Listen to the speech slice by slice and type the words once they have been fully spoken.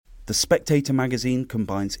The Spectator magazine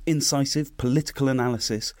combines incisive political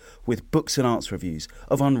analysis with books and arts reviews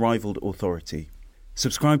of unrivaled authority.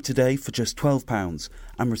 Subscribe today for just £12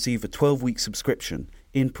 and receive a 12-week subscription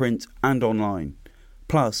in print and online,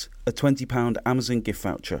 plus a £20 Amazon gift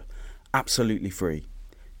voucher, absolutely free.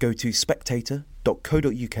 Go to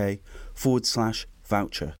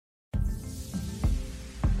spectator.co.uk/voucher.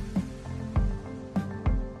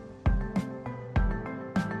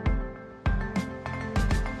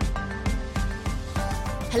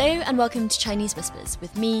 Hello and welcome to Chinese Whispers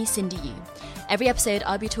with me, Cindy Yu. Every episode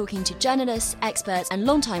I'll be talking to journalists, experts and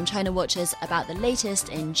long-time China watchers about the latest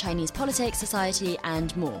in Chinese politics, society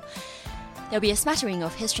and more. There'll be a smattering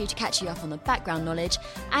of history to catch you up on the background knowledge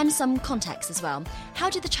and some context as well. How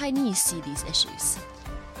do the Chinese see these issues?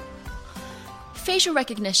 Facial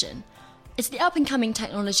recognition. It's the up-and-coming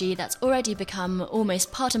technology that's already become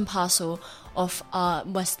almost part and parcel of our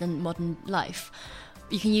Western modern life.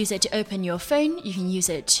 You can use it to open your phone, you can use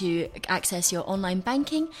it to access your online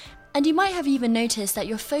banking, and you might have even noticed that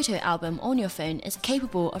your photo album on your phone is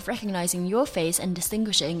capable of recognizing your face and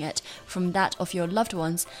distinguishing it from that of your loved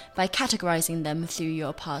ones by categorizing them through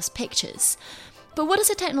your past pictures. But what does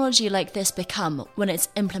a technology like this become when it's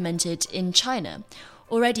implemented in China?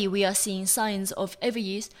 Already we are seeing signs of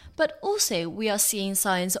overuse, but also we are seeing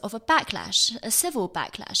signs of a backlash, a civil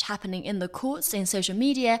backlash happening in the courts, in social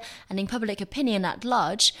media, and in public opinion at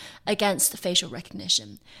large against facial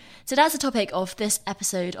recognition. So that's the topic of this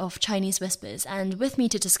episode of Chinese Whispers, and with me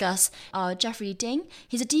to discuss are Jeffrey Ding.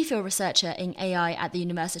 He's a DPhil researcher in AI at the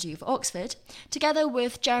University of Oxford, together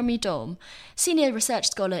with Jeremy Daum, senior research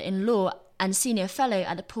scholar in law and senior fellow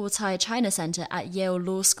at the Paul Tsai China Center at Yale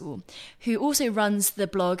Law School, who also runs the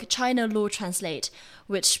blog China Law Translate,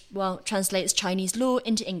 which, translates Chinese law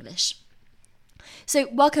into English. So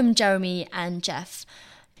welcome, Jeremy and Jeff.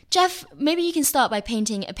 Jeff, maybe you can start by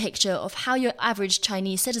painting a picture of how your average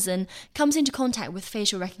Chinese citizen comes into contact with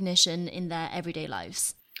facial recognition in their everyday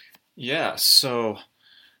lives. Yeah, so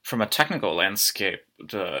from a technical landscape,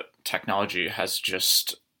 the technology has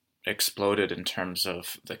just exploded in terms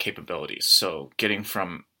of the capabilities. So getting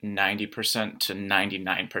from 90% to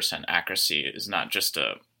 99% accuracy is not just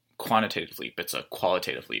a quantitative leap, it's a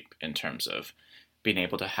qualitative leap in terms of being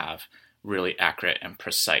able to have really accurate and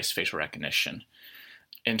precise facial recognition.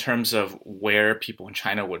 In terms of where people in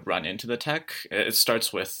China would run into the tech, it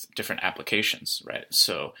starts with different applications, right?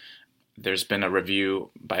 So there's been a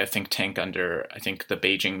review by a think tank under, I think, the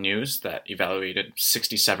Beijing News that evaluated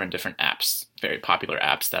 67 different apps, very popular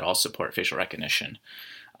apps that all support facial recognition.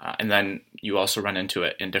 And then you also run into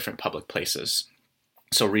it in different public places.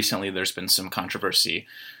 So recently there's been some controversy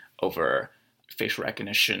over facial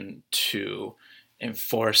recognition to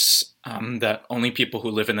enforce that only people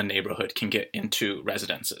who live in the neighborhood can get into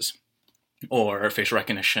residences, or facial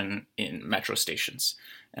recognition in metro stations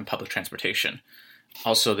and public transportation.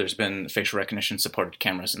 Also, there's been facial recognition supported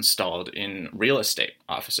cameras installed in real estate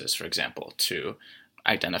offices, for example, to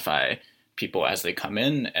identify people as they come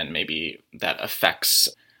in, and maybe that affects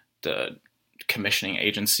the commissioning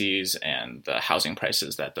agencies and the housing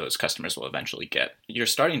prices that those customers will eventually get. You're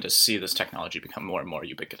starting to see this technology become more and more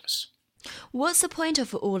ubiquitous. What's the point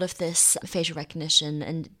of all of this facial recognition,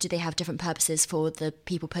 and do they have different purposes for the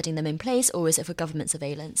people putting them in place, or is it for government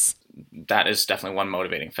surveillance? That is definitely one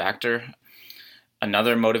motivating factor.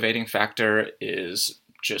 Another motivating factor is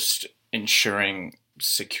just ensuring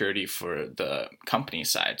security for the company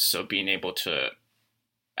side. So being able to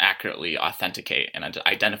accurately authenticate and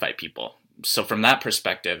identify people. So from that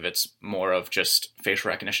perspective, it's more of just facial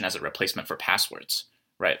recognition as a replacement for passwords,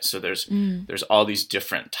 right? So there's all these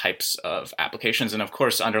different types of applications. And of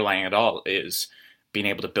course, underlying it all is being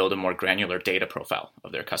able to build a more granular data profile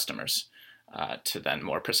of their customers to then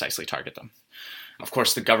more precisely target them. Of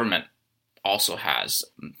course, the government also has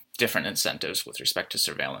different incentives with respect to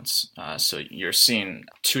surveillance. So you're seeing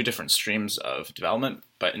two different streams of development,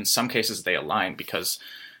 but in some cases they align because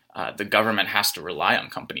the government has to rely on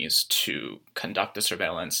companies to conduct the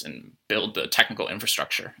surveillance and build the technical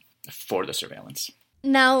infrastructure for the surveillance.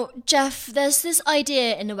 Now, Jeff, there's this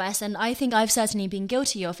idea in the West, and I think I've certainly been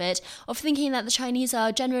guilty of it, of thinking that the Chinese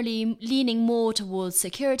are generally leaning more towards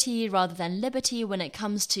security rather than liberty when it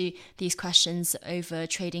comes to these questions over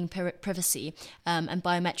trading privacy and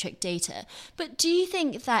biometric data. But do you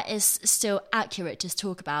think that is still accurate to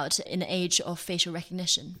talk about in the age of facial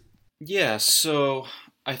recognition? Yeah, so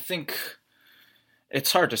I think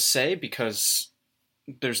it's hard to say because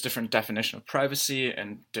there's different definition of privacy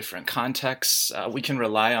and different contexts. We can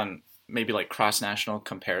rely on maybe like cross-national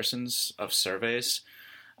comparisons of surveys.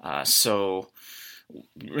 So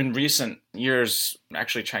In recent years,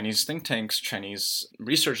 actually, Chinese think tanks, Chinese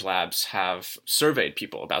research labs have surveyed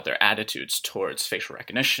people about their attitudes towards facial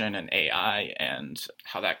recognition and AI and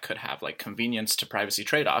how that could have like convenience to privacy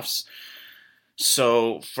trade-offs.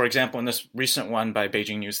 So, for example, in this recent one by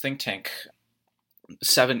Beijing News think tank,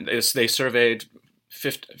 they surveyed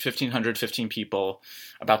 1,515 people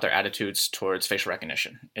about their attitudes towards facial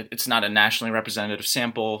recognition. It's not a nationally representative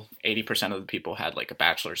sample. 80% of the people had like a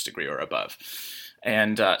bachelor's degree or above.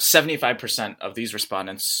 And 75% of these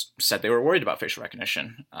respondents said they were worried about facial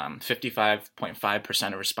recognition.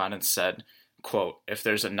 55.5% of respondents said, quote, "If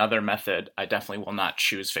there's another method, I definitely will not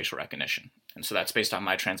choose facial recognition." And so that's based on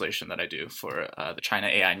my translation that I do for the China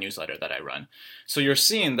AI newsletter that I run. So you're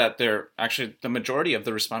seeing that the majority of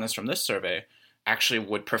the respondents from this survey actually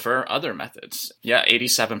would prefer other methods. Yeah,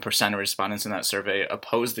 87% of respondents in that survey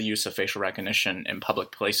oppose the use of facial recognition in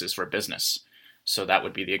public places for business. So that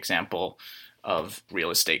would be the example of real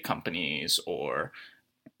estate companies or,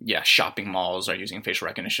 shopping malls are using facial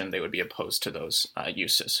recognition. They would be opposed to those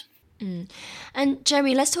uses. And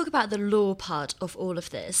Jeremy, let's talk about the law part of all of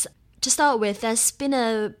this. To start with, there's been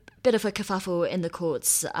a bit of a kerfuffle in the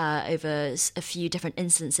courts over a few different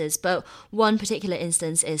instances, but one particular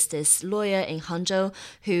instance is this lawyer in Hangzhou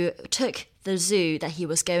who took the zoo that he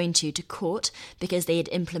was going to court because they had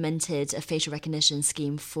implemented a facial recognition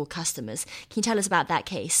scheme for customers. Can you tell us about that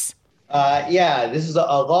case? This is a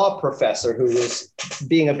law professor who was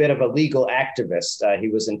being a bit of a legal activist. He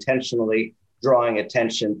was intentionally drawing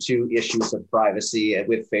attention to issues of privacy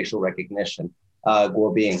with facial recognition.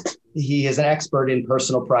 He is an expert in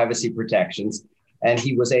personal privacy protections, and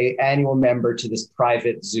he was an annual member to this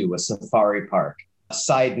private zoo, a safari park.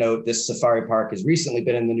 Side note, this safari park has recently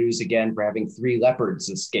been in the news again for having 3 leopards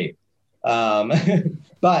escape.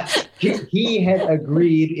 But he had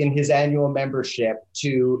agreed in his annual membership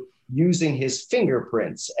to using his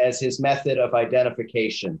fingerprints as his method of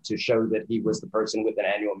identification to show that he was the person with an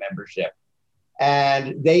annual membership.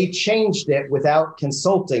 And they changed it without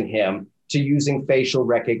consulting him to using facial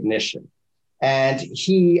recognition. And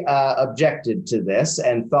he objected to this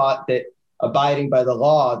and thought that abiding by the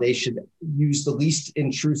law, they should use the least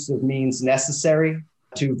intrusive means necessary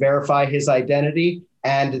to verify his identity,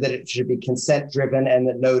 and that it should be consent driven and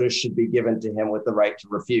that notice should be given to him with the right to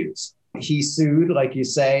refuse. He sued, like you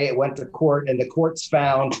say, went to court, and the courts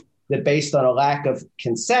found that based on a lack of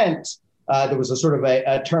consent, there was a sort of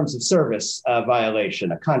a terms of service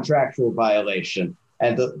violation, a contractual violation,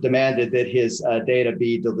 and demanded that his data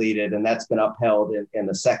be deleted. And that's been upheld in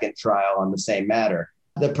the second trial on the same matter.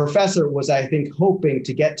 The professor was, I think, hoping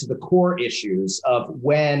to get to the core issues of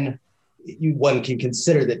when one can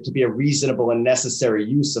consider that to be a reasonable and necessary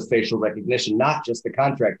use of facial recognition, not just the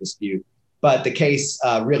contract dispute, but the case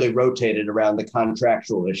really rotated around the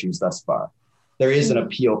contractual issues thus far. There is an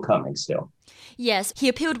appeal coming still. Yes, he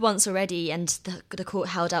appealed once already and the court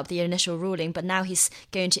held up the initial ruling, but now he's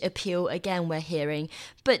going to appeal again, we're hearing.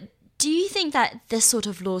 But do you think that this sort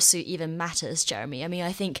of lawsuit even matters, Jeremy? I mean,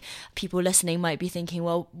 I think people listening might be thinking,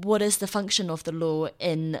 well, what is the function of the law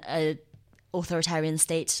in an authoritarian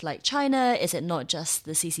state like China? Is it not just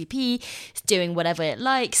the CCP doing whatever it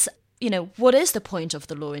likes? You know, what is the point of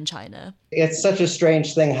the law in China? It's such a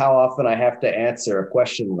strange thing how often I have to answer a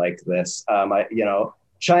question like this.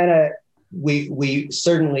 China, we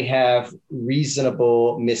certainly have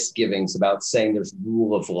reasonable misgivings about saying there's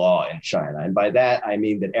rule of law in China. And by that, I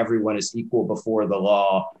mean that everyone is equal before the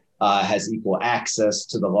law, has equal access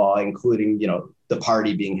to the law, including, the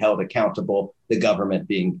party being held accountable, the government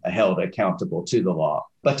being held accountable to the law.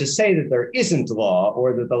 But to say that there isn't law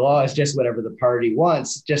or that the law is just whatever the party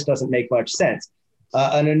wants just doesn't make much sense.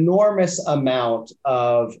 An enormous amount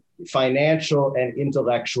of financial and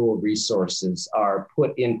intellectual resources are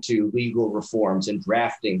put into legal reforms and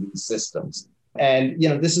drafting these systems. And,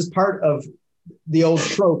 this is part of the old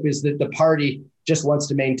trope, is that the party just wants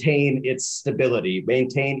to maintain its stability,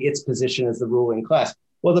 maintain its position as the ruling class.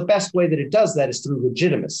 Well, the best way that it does that is through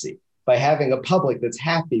legitimacy, by having a public that's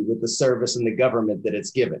happy with the service and the government that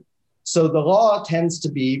it's given. So the law tends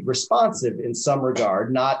to be responsive in some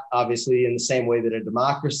regard, not obviously in the same way that a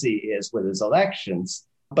democracy is with its elections,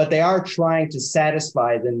 but they are trying to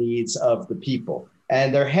satisfy the needs of the people.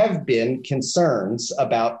 And there have been concerns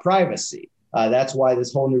about privacy. That's why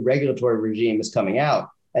this whole new regulatory regime is coming out.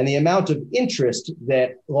 And the amount of interest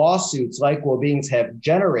that lawsuits like Guobing's have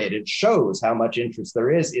generated shows how much interest there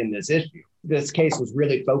is in this issue. This case was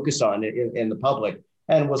really focused on it in the public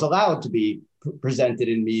and was allowed to be presented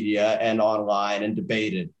in media and online and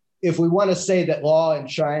debated. If we want to say that law in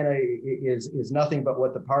China is nothing but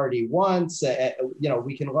what the party wants,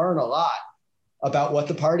 we can learn a lot about what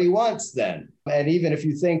the party wants then. And even if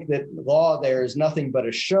you think that law there is nothing but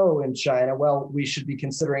a show in China, well, we should be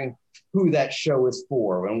considering who that show is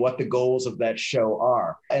for and what the goals of that show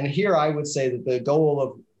are. And here I would say that the goal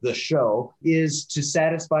of the show is to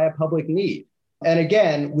satisfy a public need. And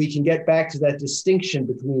again, we can get back to that distinction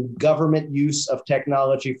between government use of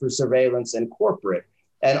technology for surveillance and corporate.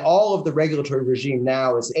 And all of the regulatory regime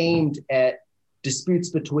now is aimed at disputes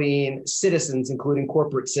between citizens, including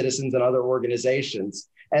corporate citizens and other organizations,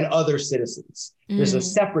 and other citizens. There's a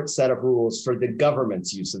separate set of rules for the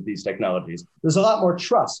government's use of these technologies. There's a lot more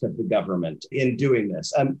trust of the government in doing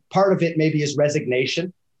this. Part of it maybe is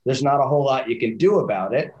resignation. There's not a whole lot you can do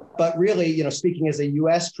about it. But really, speaking as a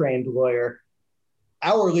US trained lawyer,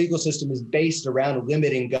 our legal system is based around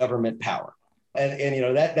limiting government power.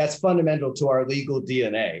 And that's fundamental to our legal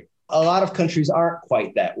DNA. A lot of countries aren't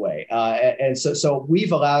quite that way. And so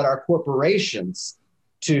we've allowed our corporations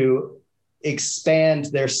to expand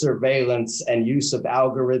their surveillance and use of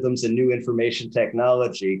algorithms and new information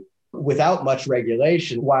technology without much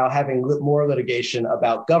regulation, while having more litigation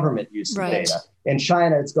about government use of data. In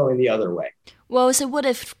China, it's going the other way. Well, so what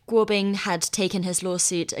if Guobing had taken his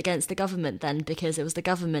lawsuit against the government then, because it was the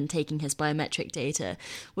government taking his biometric data?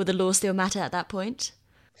 Would the law still matter at that point?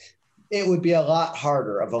 It would be a lot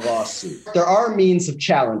harder of a lawsuit. There are means of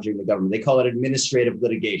challenging the government. They call it administrative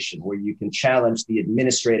litigation, where you can challenge the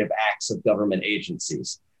administrative acts of government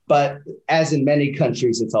agencies. But as in many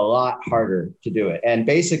countries, it's a lot harder to do it. And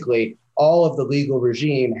basically, all of the legal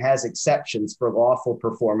regime has exceptions for lawful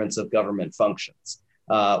performance of government functions,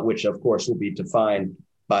 which of course will be defined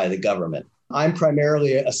by the government. I'm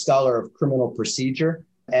primarily a scholar of criminal procedure.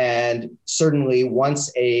 And certainly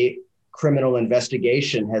once a criminal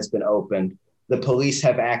investigation has been opened, the police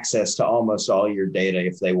have access to almost all your data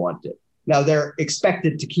if they want it. Now, they're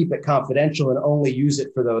expected to keep it confidential and only use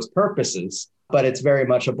it for those purposes, but it's very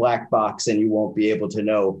much a black box and you won't be able to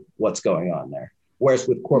know what's going on there. Whereas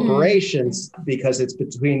with corporations, because it's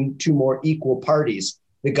between two more equal parties,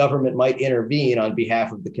 the government might intervene on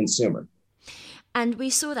behalf of the consumer. And we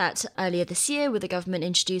saw that earlier this year with the government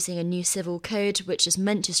introducing a new civil code, which is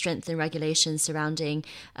meant to strengthen regulations surrounding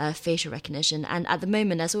facial recognition. And at the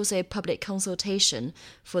moment, there's also a public consultation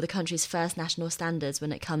for the country's first national standards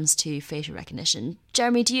when it comes to facial recognition.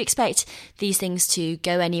 Jeremy, do you expect these things to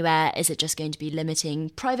go anywhere? Is it just going to be limiting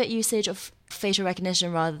private usage of facial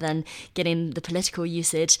recognition rather than getting the political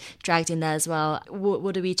usage dragged in there as well?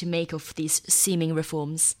 What are we to make of these seeming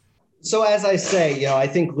reforms? So as I say, I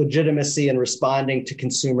think legitimacy and responding to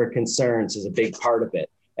consumer concerns is a big part of it.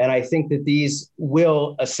 And I think that these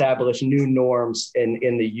will establish new norms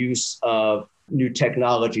in the use of new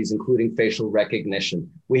technologies, including facial recognition.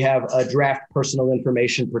 We have a draft personal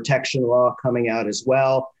information protection law coming out as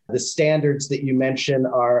well. The standards that you mentioned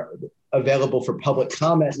are available for public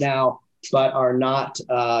comment now, but are not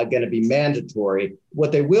going to be mandatory.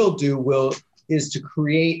 What they will do is to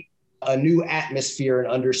create a new atmosphere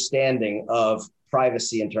and understanding of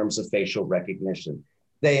privacy in terms of facial recognition.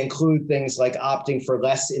 They include things like opting for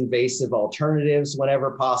less invasive alternatives whenever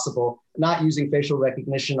possible, not using facial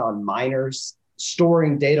recognition on minors,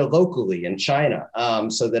 storing data locally in China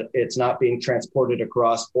so that it's not being transported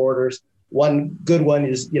across borders. One good one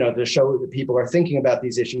is, to show that people are thinking about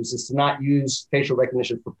these issues, is to not use facial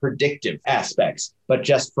recognition for predictive aspects, but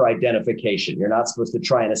just for identification. You're not supposed to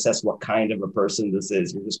try and assess what kind of a person this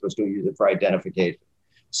is. You're just supposed to use it for identification.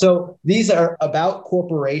 So these are about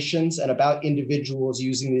corporations and about individuals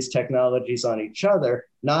using these technologies on each other,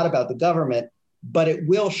 not about the government, but it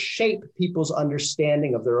will shape people's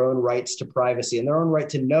understanding of their own rights to privacy and their own right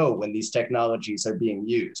to know when these technologies are being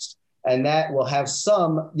used. And that will have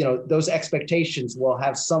some, those expectations will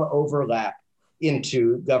have some overlap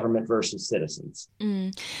into government versus citizens.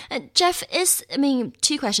 Jeff,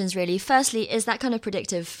 two questions really. Firstly, is that kind of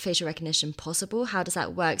predictive facial recognition possible? How does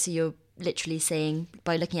that work? So you're literally saying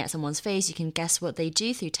by looking at someone's face, you can guess what they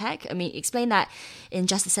do through tech. Explain that in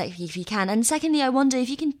just a sec if you can. And secondly, I wonder if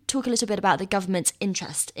you can talk a little bit about the government's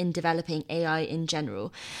interest in developing AI in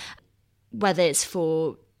general, whether it's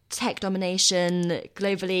for tech domination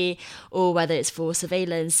globally or whether it's for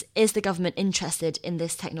surveillance. Is the government interested in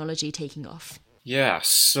this technology taking off? Yeah,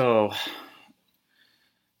 so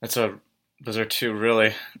those are two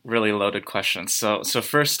really, really loaded questions. So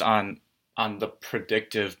first on the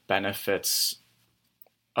predictive benefits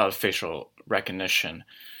of facial recognition,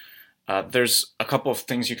 there's a couple of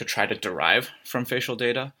things you could try to derive from facial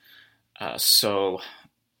data. So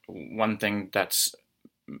one thing that's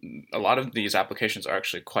a lot of these applications are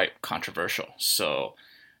actually quite controversial. So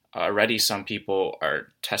already some people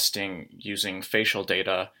are testing using facial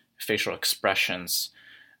data, facial expressions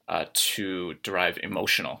to derive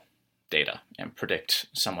emotional data and predict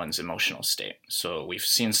someone's emotional state. So we've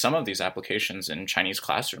seen some of these applications in Chinese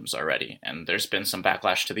classrooms already, and there's been some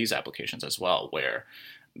backlash to these applications as well, where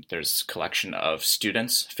there's collection of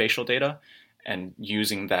students' facial data and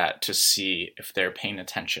using that to see if they're paying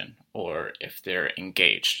attention or if they're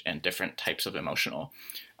engaged in different types of emotional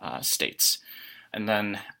states. And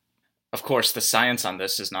then, of course, the science on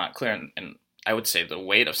this is not clear, and I would say the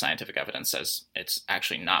weight of scientific evidence says it's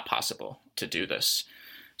actually not possible to do this.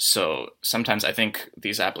 So sometimes I think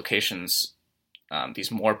these applications,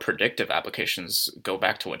 these more predictive applications, go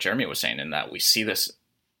back to what Jeremy was saying, in that we see this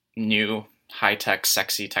new high-tech,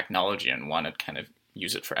 sexy technology and want to kind of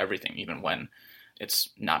use it for everything, even when it's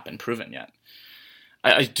not been proven yet.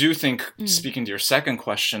 I do think, speaking to your second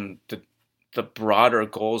question, the broader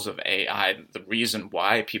goals of AI, the reason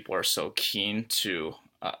why people are so keen to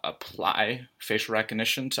apply facial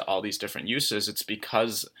recognition to all these different uses, it's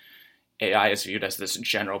because AI is viewed as this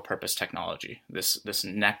general purpose technology, this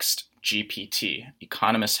next GPT.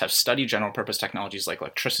 Economists have studied general purpose technologies like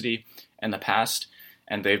electricity in the past,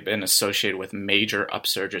 and they've been associated with major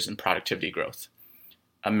upsurges in productivity growth.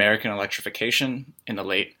 American electrification in the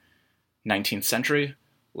late 19th century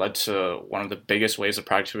led to one of the biggest waves of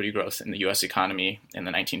productivity growth in the US economy in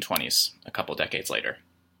the 1920s, a couple decades later.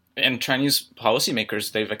 And Chinese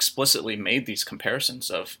policymakers, they've explicitly made these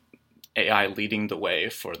comparisons of AI leading the way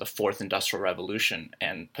for the fourth industrial revolution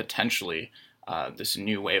and potentially this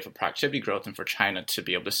new wave of productivity growth, and for China to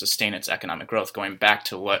be able to sustain its economic growth, going back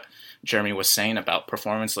to what Jeremy was saying about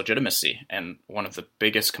performance legitimacy. And one of the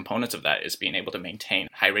biggest components of that is being able to maintain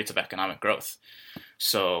high rates of economic growth.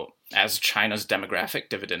 So as China's demographic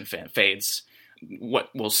dividend fades,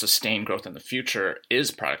 what will sustain growth in the future is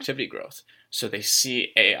productivity growth. So they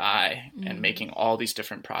see AI and making all these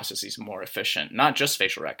different processes more efficient, not just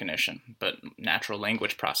facial recognition, but natural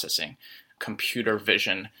language processing, computer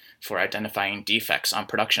vision for identifying defects on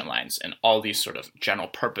production lines, and all these sort of general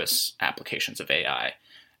purpose applications of AI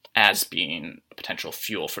as being a potential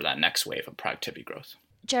fuel for that next wave of productivity growth.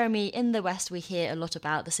 Jeremy, in the West, we hear a lot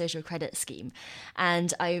about the social credit scheme,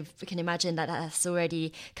 and I can imagine that has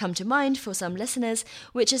already come to mind for some listeners,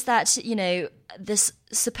 which is that, this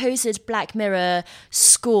supposed Black Mirror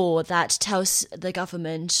score that tells the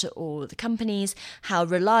government or the companies how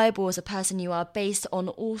reliable as a person you are based on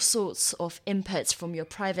all sorts of inputs from your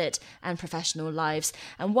private and professional lives.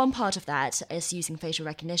 And one part of that is using facial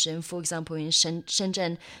recognition. For example, in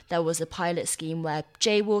Shenzhen, there was a pilot scheme where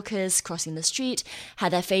jaywalkers crossing the street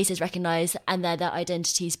had their faces recognized and their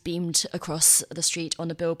identities beamed across the street on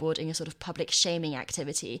a billboard in a sort of public shaming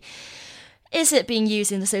activity. Is it being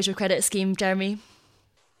used in the social credit scheme, Jeremy?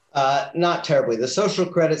 Not terribly. The social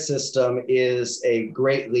credit system is a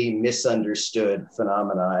greatly misunderstood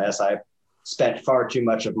phenomena, as I've spent far too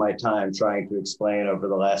much of my time trying to explain over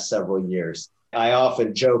the last several years. I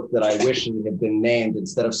often joke that I wish it had been named,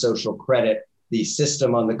 instead of social credit, the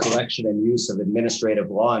system on the collection and use of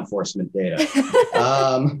administrative law enforcement data,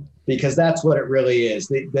 because that's what it really is.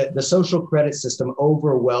 The social credit system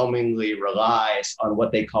overwhelmingly relies on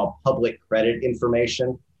what they call public credit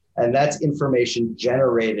information, and that's information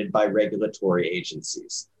generated by regulatory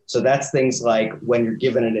agencies. So that's things like when you're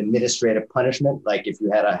given an administrative punishment, like if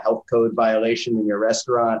you had a health code violation in your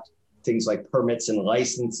restaurant, things like permits and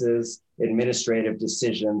licenses, administrative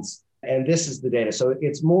decisions, and this is the data. So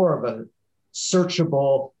it's more of a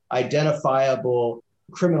searchable, identifiable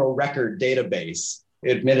criminal record database,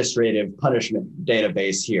 administrative punishment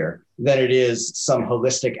database here, than it is some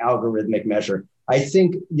holistic algorithmic measure. I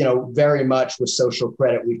think, very much with social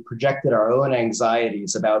credit, we've projected our own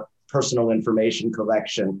anxieties about personal information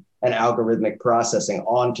collection and algorithmic processing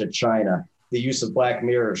onto China. The use of Black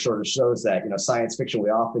Mirror sort of shows that, science fiction we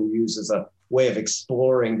often use as a way of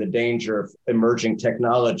exploring the danger of emerging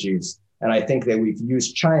technologies. And I think that we've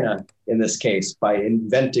used China in this case by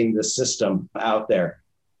inventing the system out there.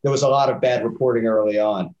 There was a lot of bad reporting early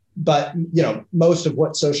on. But, most of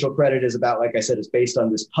what social credit is about, like I said, is based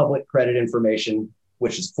on this public credit information,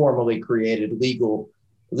 which is formally created,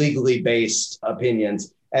 legally based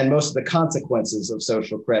opinions. And most of the consequences of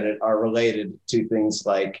social credit are related to things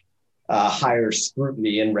like higher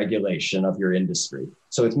scrutiny and regulation of your industry.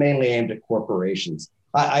 So it's mainly aimed at corporations.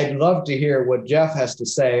 I'd love to hear what Jeff has to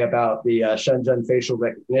say about the Shenzhen facial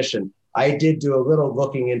recognition. I did do a little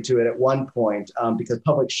looking into it at one point because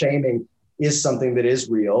public shaming is something that is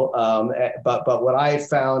real. But what I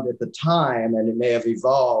found at the time, and it may have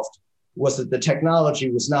evolved, was that the technology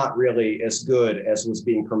was not really as good as was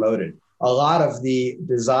being promoted. A lot of the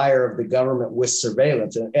desire of the government with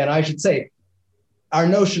surveillance, and I should say, our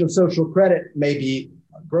notion of social credit may be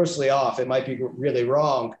grossly off. It might be really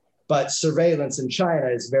wrong. But surveillance in China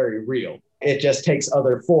is very real. It just takes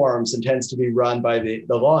other forms and tends to be run by the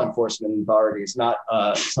law enforcement authorities, not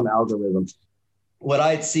some algorithm. What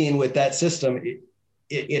I'd seen with that system,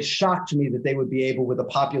 it shocked me that they would be able, with a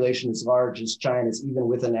population as large as China's, even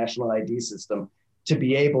with a national ID system, to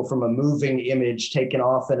be able, from a moving image taken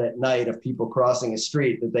often at night of people crossing a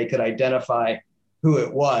street, that they could identify who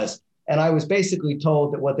it was. And I was basically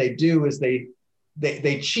told that what they do is they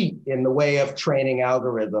cheat in the way of training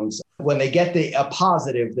algorithms. When they get a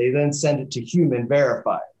positive, they then send it to human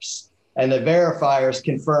verifiers. And the verifiers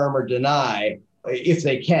confirm or deny, if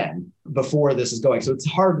they can, before this is going. So it's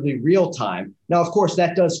hardly real time. Now, of course,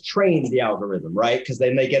 that does train the algorithm, right? Because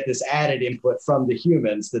then they get this added input from the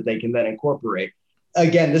humans that they can then incorporate.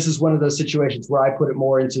 Again, this is one of those situations where I put it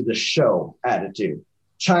more into the show attitude.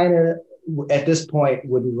 China, at this point,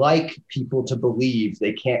 would like people to believe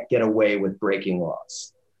they can't get away with breaking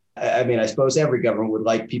laws. I mean, I suppose every government would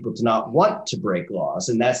like people to not want to break laws.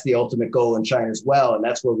 And that's the ultimate goal in China as well. And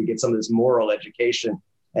that's where we get some of this moral education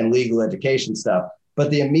and legal education stuff.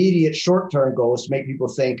 But the immediate short-term goal is to make people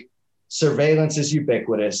think surveillance is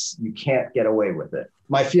ubiquitous. You can't get away with it.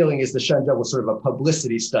 My feeling is the Shenzhen was sort of a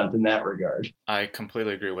publicity stunt in that regard. I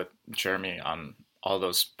completely agree with Jeremy on all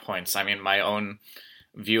those points. I mean, my own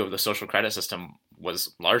view of the social credit system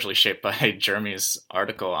was largely shaped by Jeremy's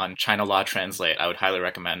article on China Law Translate. I would highly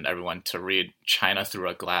recommend everyone to read China Through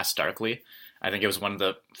a Glass Darkly. I think it was one of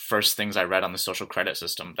the first things I read on the social credit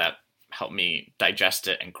system that helped me digest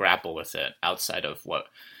it and grapple with it outside of what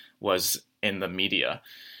was in the media.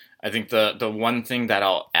 I think the one thing that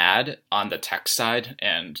I'll add on the tech side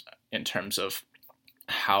and in terms of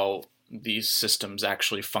how these systems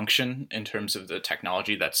actually function in terms of the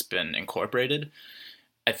technology that's been incorporated,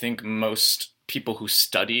 I think most people who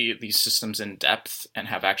study these systems in depth and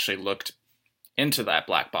have actually looked into that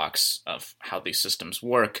black box of how these systems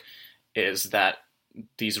work is that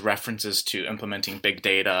these references to implementing big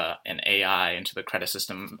data and AI into the credit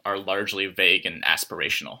system are largely vague and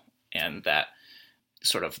aspirational, and that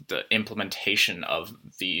sort of the implementation of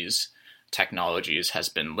these technologies has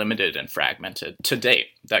been limited and fragmented to date.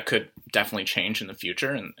 That could definitely change in the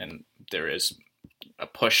future, and there is a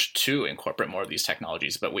push to incorporate more of these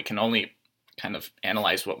technologies, but we can only kind of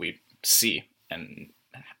analyze what we see and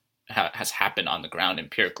has happened on the ground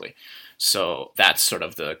empirically. So that's sort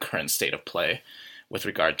of the current state of play with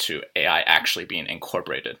regard to AI actually being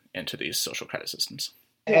incorporated into these social credit systems.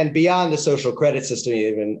 And beyond the social credit system,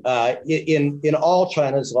 even in all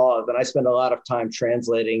China's laws, and I spend a lot of time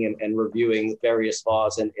translating and reviewing various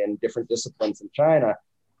laws in different disciplines in China,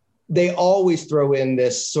 they always throw in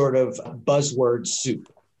this sort of buzzword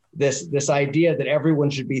soup, this idea that everyone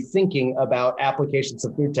should be thinking about applications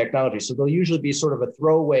of new technology. So there'll usually be sort of a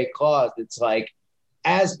throwaway clause that's like,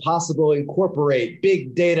 as possible, incorporate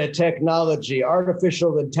big data technology,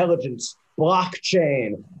 artificial intelligence,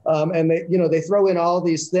 blockchain. And they throw in all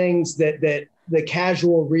these things that the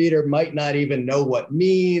casual reader might not even know what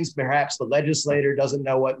means. Perhaps the legislator doesn't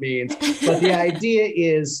know what means. But the idea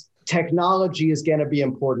is technology is going to be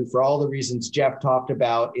important for all the reasons Jeff talked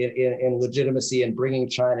about in legitimacy and bringing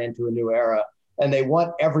China into a new era. And they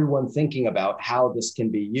want everyone thinking about how this can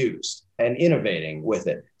be used and innovating with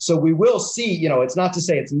it. So we will see, it's not to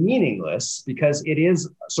say it's meaningless, because it is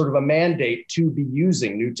sort of a mandate to be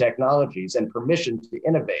using new technologies and permission to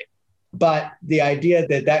innovate. But the idea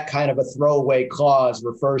that kind of a throwaway clause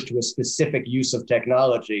refers to a specific use of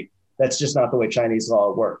technology, that's just not the way Chinese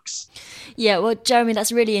law works. Yeah, well, Jeremy,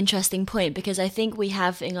 that's a really interesting point, because I think we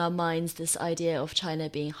have in our minds this idea of China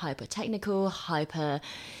being hyper-technical,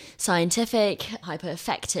 hyper-scientific,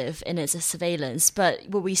 hyper-effective in its surveillance. But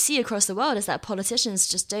what we see across the world is that politicians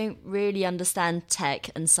just don't really understand tech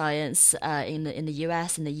and science in the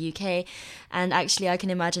US, in the UK. And actually, I can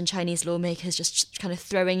imagine Chinese lawmakers just kind of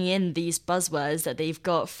throwing in these buzzwords that they've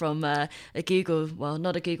got from a Google, well,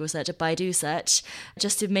 not a Google search, a Baidu search,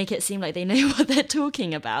 just to make it seem like they know what they're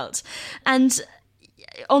talking about. And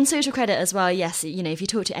on social credit as well, yes, if you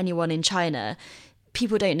talk to anyone in China,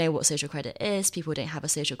 people don't know what social credit is. People don't have a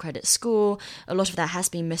social credit score. A lot of that has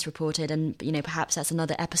been misreported, and perhaps that's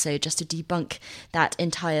another episode just to debunk that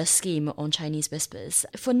entire scheme on Chinese whispers.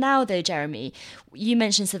 For now, though, Jeremy, you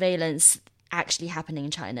mentioned surveillance actually happening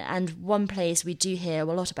in China, and one place we do hear a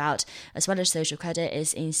lot about, as well as social credit,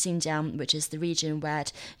 is in Xinjiang, which is the region where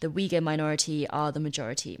the Uyghur minority are the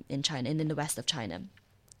majority in China, in the west of China.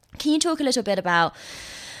 Can you talk a little bit about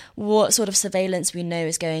what sort of surveillance we know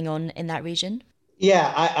is going on in that region?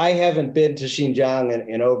 Yeah, I haven't been to Xinjiang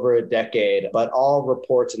in over a decade, but all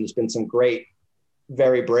reports, and there's been some great,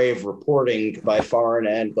 very brave reporting by foreign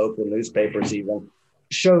and local newspapers even,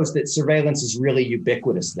 shows that surveillance is really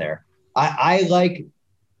ubiquitous there. I like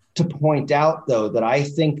to point out, though, that I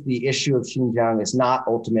think the issue of Xinjiang is not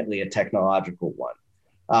ultimately a technological one.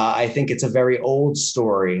 I think it's a very old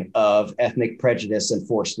story of ethnic prejudice and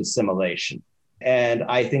forced assimilation. And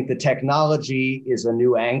I think the technology is a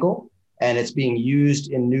new angle, and it's being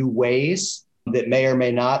used in new ways that may or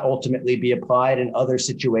may not ultimately be applied in other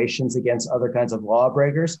situations against other kinds of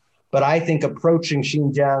lawbreakers. But I think approaching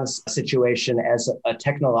Xinjiang's situation as a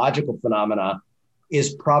technological phenomena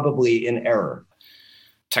is probably in error.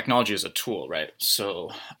 Technology is a tool, right?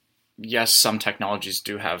 So yes, some technologies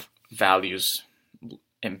do have values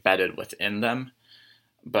embedded within them,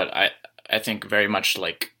 but I think very much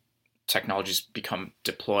like technologies become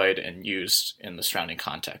deployed and used in the surrounding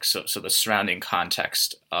context. So the surrounding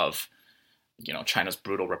context of China's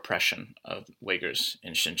brutal repression of Uyghurs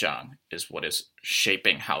in Xinjiang is what is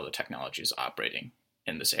shaping how the technology is operating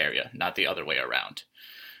in this area, not the other way around.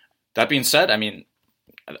 That being said, I mean,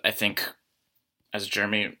 I think, as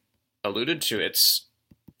Jeremy alluded to, it's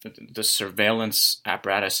the surveillance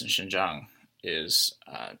apparatus in Xinjiang is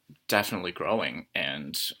definitely growing,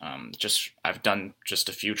 and I've done just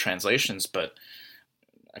a few translations, but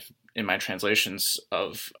in my translations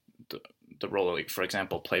of the role, for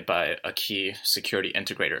example, played by a key security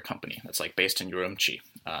integrator company that's based in Urumqi,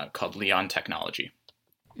 called Leon Technology.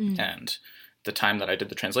 And the time that I did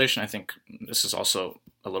the translation, I think this is also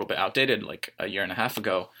a little bit outdated, like a year and a half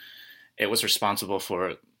ago, it was responsible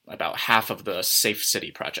for about half of the safe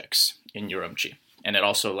city projects in Urumqi. And it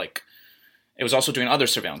was also doing other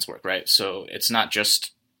surveillance work, right? So it's not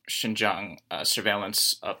just Xinjiang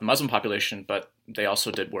surveillance of the Muslim population, but they also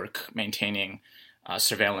did work maintaining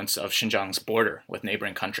surveillance of Xinjiang's border with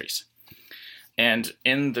neighboring countries. And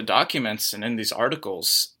in the documents and in these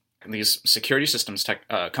articles, these security systems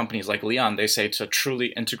companies like Leon, they say to truly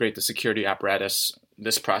integrate the security apparatus,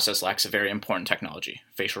 this process lacks a very important technology,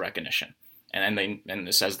 facial recognition. And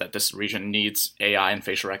it says that this region needs AI and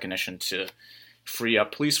facial recognition to free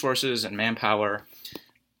up police forces and manpower.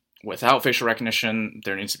 Without facial recognition,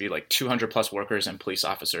 there needs to be 200 plus workers and police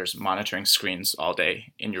officers monitoring screens all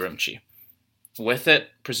day in Urumqi. With it,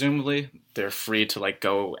 presumably, they're free to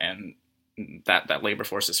go, and that labor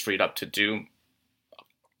force is freed up to do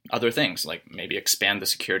other things, like maybe expand the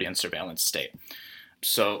security and surveillance state.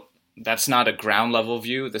 So that's not a ground level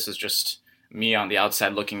view. This is just me on the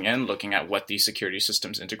outside looking in, looking at what these security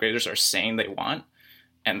systems integrators are saying they want.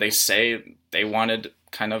 And they say they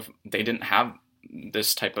didn't have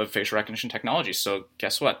this type of facial recognition technology. So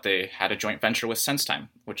guess what? They had a joint venture with SenseTime,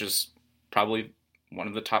 which is probably one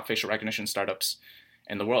of the top facial recognition startups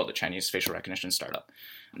in the world, a Chinese facial recognition startup.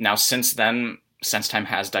 Now, since then, SenseTime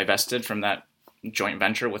has divested from that joint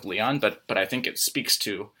venture with Leon, but I think it speaks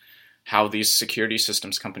to how these security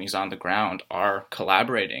systems companies on the ground are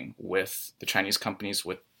collaborating with the Chinese companies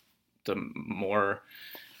with the more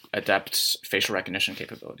adept facial recognition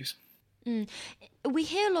capabilities. We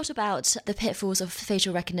hear a lot about the pitfalls of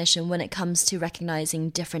facial recognition when it comes to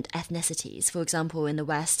recognizing different ethnicities. For example, in the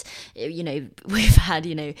West, we've had,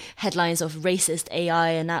 headlines of racist AI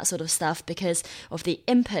and that sort of stuff because of the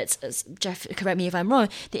inputs. As Jeff, correct me if I'm wrong,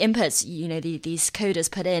 the inputs, these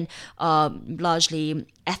coders put in are largely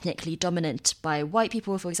ethnically dominant by white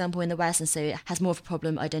people, for example, in the West, and so it has more of a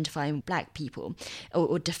problem identifying black people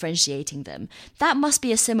or differentiating them. That must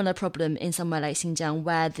be a similar problem in somewhere like Xinjiang,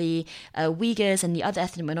 where the Uyghurs and the other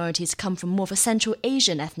ethnic minorities come from more of a Central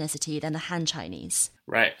Asian ethnicity than the Han Chinese.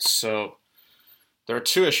 Right. So there are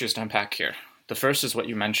two issues to unpack here. The first is what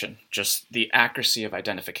you mentioned, just the accuracy of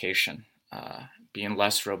identification being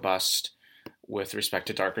less robust with respect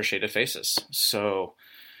to darker shaded faces. So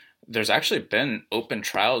there's actually been open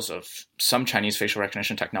trials of some Chinese facial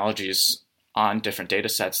recognition technologies on different data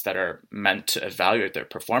sets that are meant to evaluate their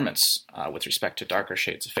performance with respect to darker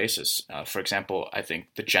shades of faces. For example, I think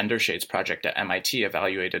the Gender Shades project at MIT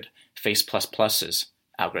evaluated Face++'s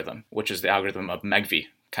algorithm, which is the algorithm of Megvii,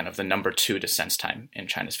 kind of the number 2 to SenseTime in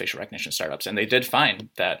China's facial recognition startups. And they did find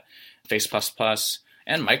that Face++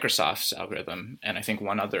 and Microsoft's algorithm, and I think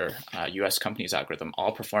one other US company's algorithm,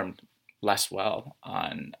 all performed less well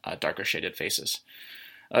on darker shaded faces.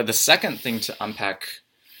 The second thing to unpack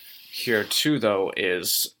here too, though,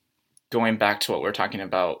 is going back to what we're talking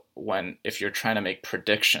about if you're trying to make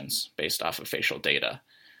predictions based off of facial data,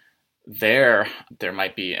 there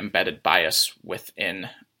might be embedded bias within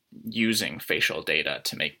using facial data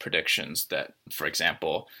to make predictions that, for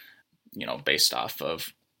example, based off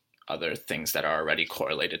of other things that are already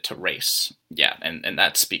correlated to race. Yeah, and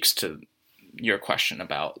that speaks to your question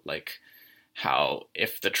about how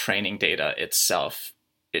if the training data itself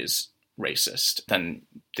is racist than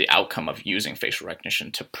the outcome of using facial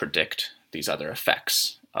recognition to predict these other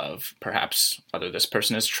effects of perhaps whether this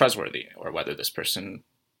person is trustworthy or whether this person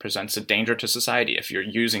presents a danger to society. If you're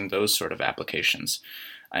using those sort of applications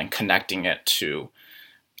and connecting it to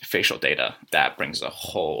facial data, that brings a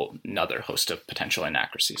whole nother host of potential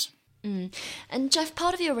inaccuracies. And Jeff,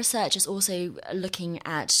 part of your research is also looking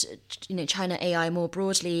at, China AI more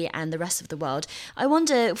broadly and the rest of the world. I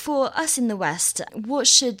wonder, for us in the West, what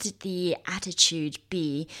should the attitude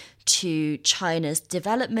be to China's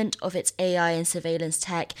development of its AI and surveillance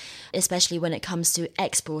tech, especially when it comes to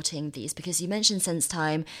exporting these? Because you mentioned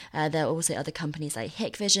SenseTime, there are also other companies like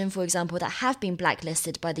Hikvision, for example, that have been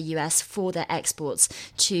blacklisted by the US for their exports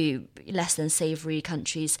to less than savory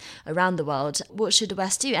countries around the world. What should the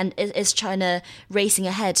West do? And is China racing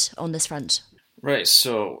ahead on this front? Right.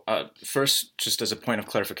 So first, just as a point of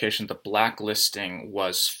clarification, the blacklisting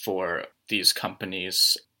was for these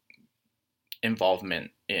companies'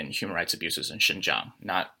 involvement in human rights abuses in Xinjiang,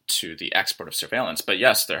 not to the export of surveillance. But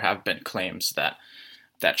yes, there have been claims that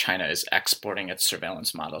China is exporting its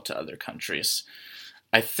surveillance model to other countries.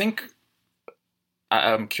 I think,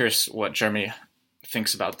 I'm curious what Jeremy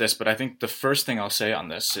thinks about this, but I think the first thing I'll say on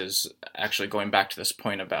this is actually going back to this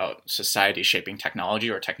point about society shaping technology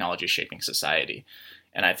or technology shaping society.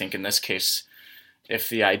 And I think in this case, if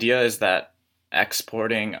the idea is that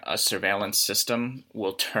exporting a surveillance system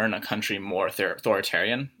will turn a country more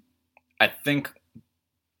authoritarian, I think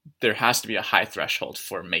there has to be a high threshold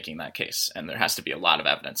for making that case. And there has to be a lot of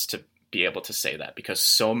evidence to be able to say that, because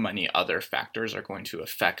so many other factors are going to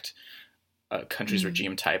affect a country's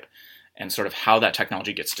regime type. And sort of how that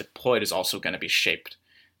technology gets deployed is also going to be shaped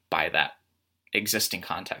by that existing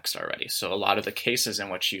context already. So a lot of the cases in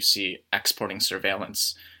which you see exporting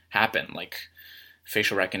surveillance happen, like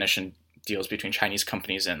facial recognition deals between Chinese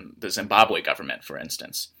companies and the Zimbabwe government, for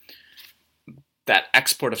instance, that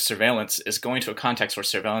export of surveillance is going to a context where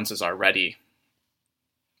surveillance is already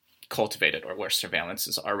cultivated, or where surveillance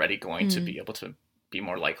is already going to be able to be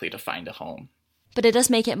more likely to find a home. But it does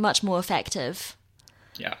make it much more effective.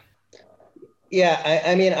 Yeah. Yeah,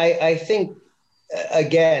 I think,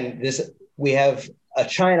 again, we have a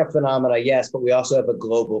China phenomena, yes, but we also have a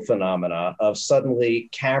global phenomena of suddenly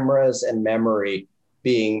cameras and memory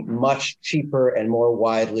being much cheaper and more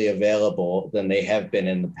widely available than they have been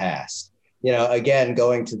in the past. Again,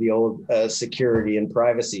 going to the old security and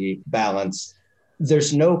privacy balance,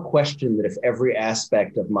 there's no question that if every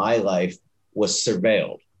aspect of my life was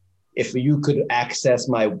surveilled, if you could access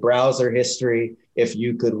my browser history, if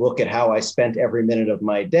you could look at how I spent every minute of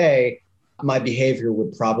my day, my behavior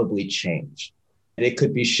would probably change. And it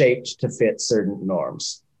could be shaped to fit certain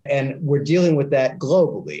norms. And we're dealing with that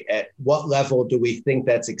globally. At what level do we think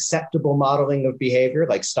that's acceptable modeling of behavior,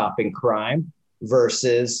 like stopping crime,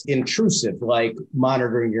 versus intrusive, like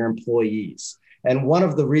monitoring your employees? And one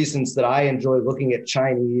of the reasons that I enjoy looking at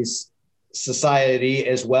Chinese society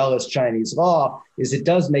as well as Chinese law is it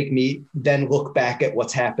does make me then look back at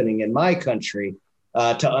what's happening in my country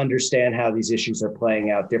to understand how these issues are playing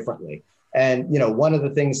out differently. And, one of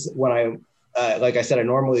the things when like I said, I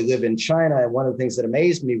normally live in China, and one of the things that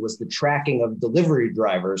amazed me was the tracking of delivery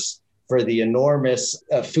drivers for the enormous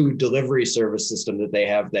food delivery service system that they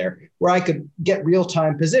have there, where I could get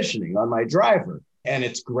real-time positioning on my driver. And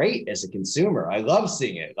it's great as a consumer. I love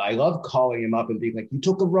seeing it. I love calling him up and being like, you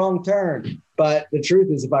took a wrong turn. But the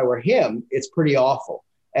truth is, if I were him, it's pretty awful.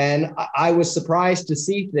 And I was surprised to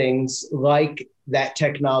see things like that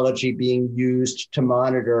technology being used to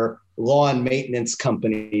monitor lawn maintenance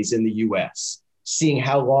companies in the US, seeing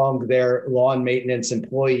how long their lawn maintenance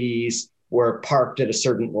employees were parked at a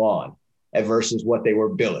certain lawn versus what they were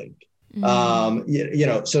billing.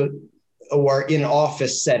 Or in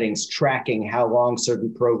office settings, tracking how long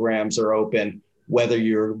certain programs are open, whether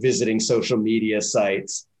you're visiting social media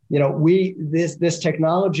sites. This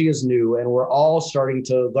technology is new, and we're all starting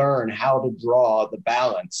to learn how to draw the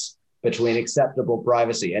balance between acceptable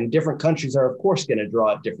privacy. And different countries are, of course, going to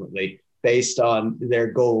draw it differently based on their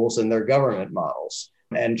goals and their government models.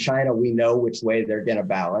 And China, we know which way they're going to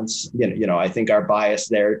balance. I think our bias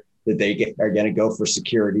there that they are going to go for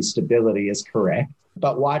security stability is correct.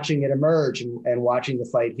 But watching it emerge and watching the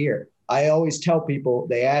fight here, I always tell people,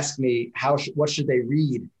 they ask me, what should they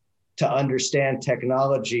read to understand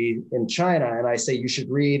technology in China? And I say, you should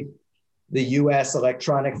read the US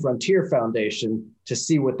Electronic Frontier Foundation to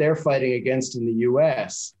see what they're fighting against in the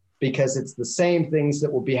US, because it's the same things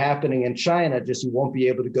that will be happening in China, just you won't be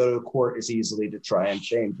able to go to court as easily to try and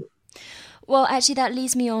change it. Well, actually, that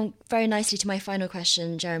leads me on very nicely to my final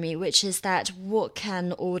question, Jeremy, which is that what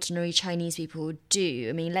can ordinary Chinese people do?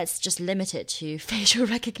 I mean, let's just limit it to facial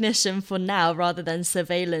recognition for now rather than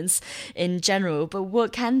surveillance in general. But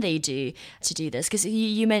what can they do to do this? Because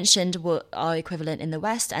you mentioned what are equivalent in the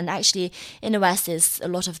West. And actually, in the West, is a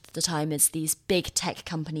lot of the time it's these big tech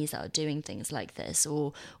companies that are doing things like this,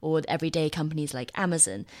 or everyday companies like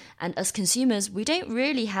Amazon. And as consumers, we don't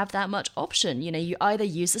really have that much option. You know, you either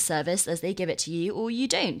use the service as they give it to you, or you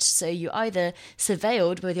don't. So you're either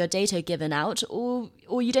surveilled with your data given out, or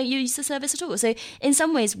you don't use the service at all. So in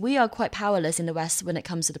some ways, we are quite powerless in the West when it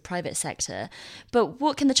comes to the private sector. But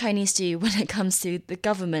what can the Chinese do when it comes to the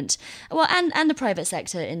government, well, and the private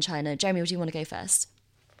sector in China? Jeremy, would you want to go first?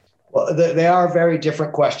 Well, they are very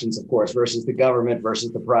different questions, of course, versus the government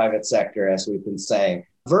versus the private sector, as we've been saying.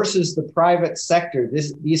 Versus the private sector,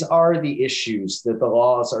 these are the issues that the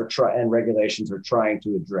laws and regulations are trying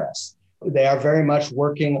to address. They are very much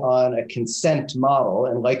working on a consent model.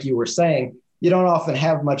 And like you were saying, you don't often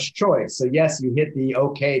have much choice. So yes, you hit the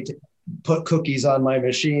okay to put cookies on my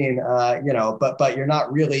machine, but you're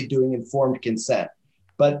not really doing informed consent.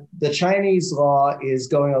 But the Chinese law is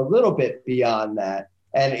going a little bit beyond that.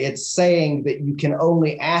 And it's saying that you can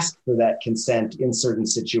only ask for that consent in certain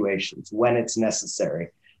situations when it's necessary.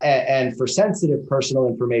 And for sensitive personal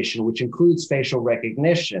information, which includes facial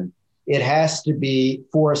recognition, it has to be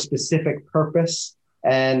for a specific purpose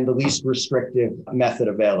and the least restrictive method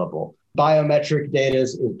available. Biometric data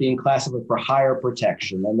is being classified for higher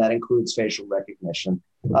protection, and that includes facial recognition.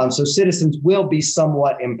 So citizens will be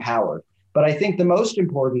somewhat empowered. But I think the most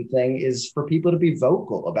important thing is for people to be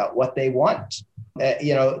vocal about what they want.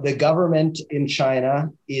 The government in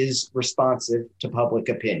China is responsive to public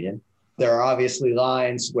opinion. There are obviously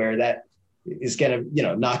lines where that is going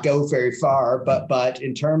to, not go very far. But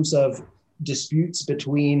in terms of disputes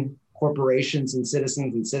between corporations and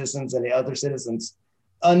citizens and the other citizens,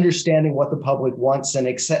 understanding what the public wants and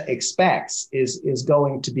expects is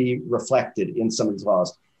going to be reflected in some of these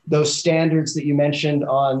laws. Those standards that you mentioned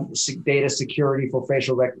on data security for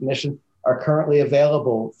facial recognition are currently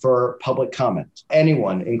available for public comment.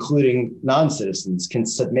 Anyone, including non-citizens, can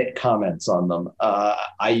submit comments on them.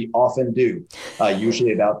 I often do,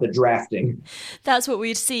 usually about the drafting. That's what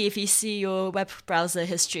we'd see if you see your web browser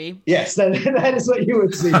history. Yes, that is what you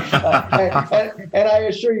would see. And I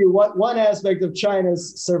assure you, one aspect of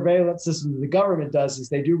China's surveillance system that the government does is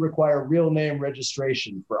they do require real name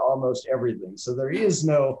registration for almost everything. So there is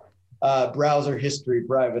no browser history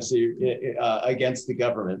privacy against the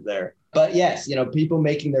government there. But yes, people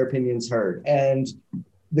making their opinions heard. And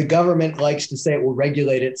the government likes to say it will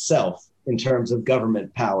regulate itself in terms of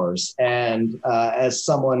government powers. And as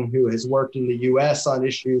someone who has worked in the US on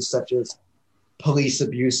issues such as police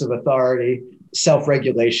abuse of authority,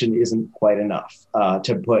 self-regulation isn't quite enough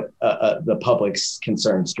to put the public's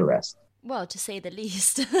concerns to rest. Well, to say the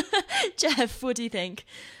least. Jeff, what do you think?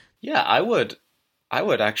 Yeah, I would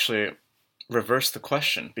actually reverse the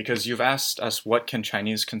question, because you've asked us what can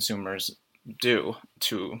Chinese consumers do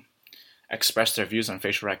to express their views on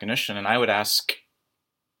facial recognition, and I would ask,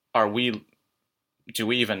 do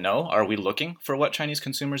we even know? Are we looking for what Chinese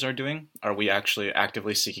consumers are doing? Are we actually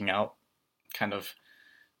actively seeking out kind of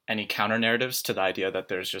any counter narratives to the idea that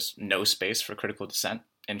there's just no space for critical dissent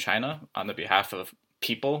in China on the behalf of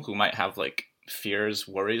people who might have like fears,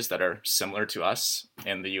 worries that are similar to us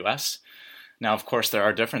in the US? Now, of course, there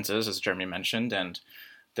are differences, as Jeremy mentioned, and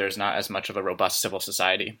there's not as much of a robust civil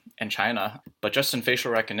society in China. But just in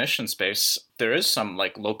facial recognition space, there is some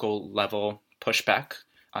like local level pushback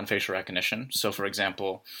on facial recognition. So, for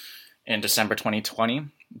example, in December 2020,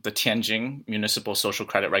 the Tianjin municipal social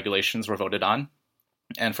credit regulations were voted on.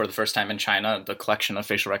 And for the first time in China, the collection of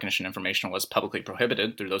facial recognition information was publicly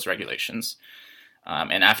prohibited through those regulations.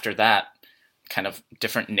 And after that, kind of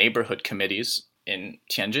different neighborhood committees in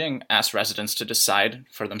Tianjin asked residents to decide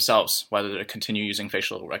for themselves whether to continue using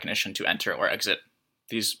facial recognition to enter or exit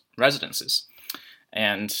these residences.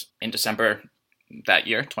 And in December that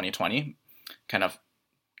year, 2020, kind of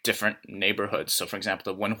different neighborhoods. So for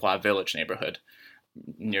example, the Wenhua Village neighborhood,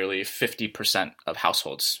 nearly 50% of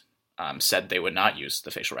households said they would not use the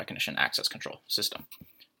facial recognition access control system.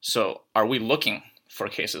 So are we looking for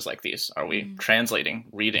cases like these? Are we translating,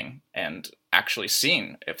 reading, and actually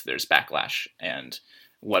seeing if there's backlash and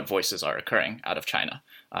what voices are occurring out of China?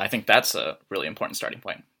 I think that's a really important starting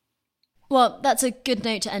point. Well, that's a good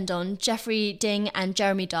note to end on. Jeffrey Ding and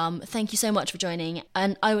Jeremy Dam, thank you so much for joining.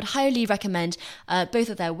 And I would highly recommend both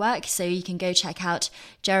of their work. So you can go check out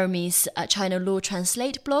Jeremy's China Law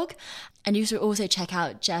Translate blog. And you should also check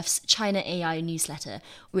out Jeff's China AI newsletter,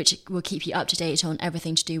 which will keep you up to date on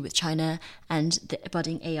everything to do with China and the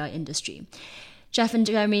budding AI industry. Jeff and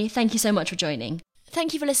Jeremy, thank you so much for joining.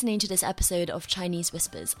 Thank you for listening to this episode of Chinese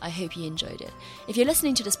Whispers. I hope you enjoyed it. If you're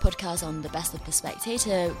listening to this podcast on the Best of the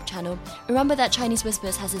Spectator channel, remember that Chinese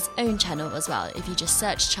Whispers has its own channel as well. If you just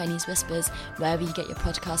search Chinese Whispers wherever you get your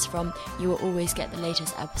podcast from, you will always get the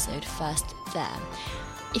latest episode first there.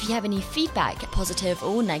 If you have any feedback, positive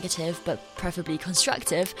or negative, but preferably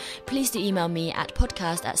constructive, please do email me at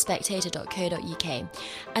podcast@spectator.co.uk.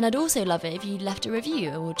 And I'd also love it if you left a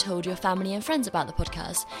review or told your family and friends about the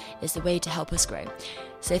podcast. It's the way to help us grow.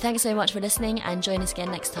 So thanks so much for listening and join us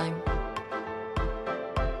again next time.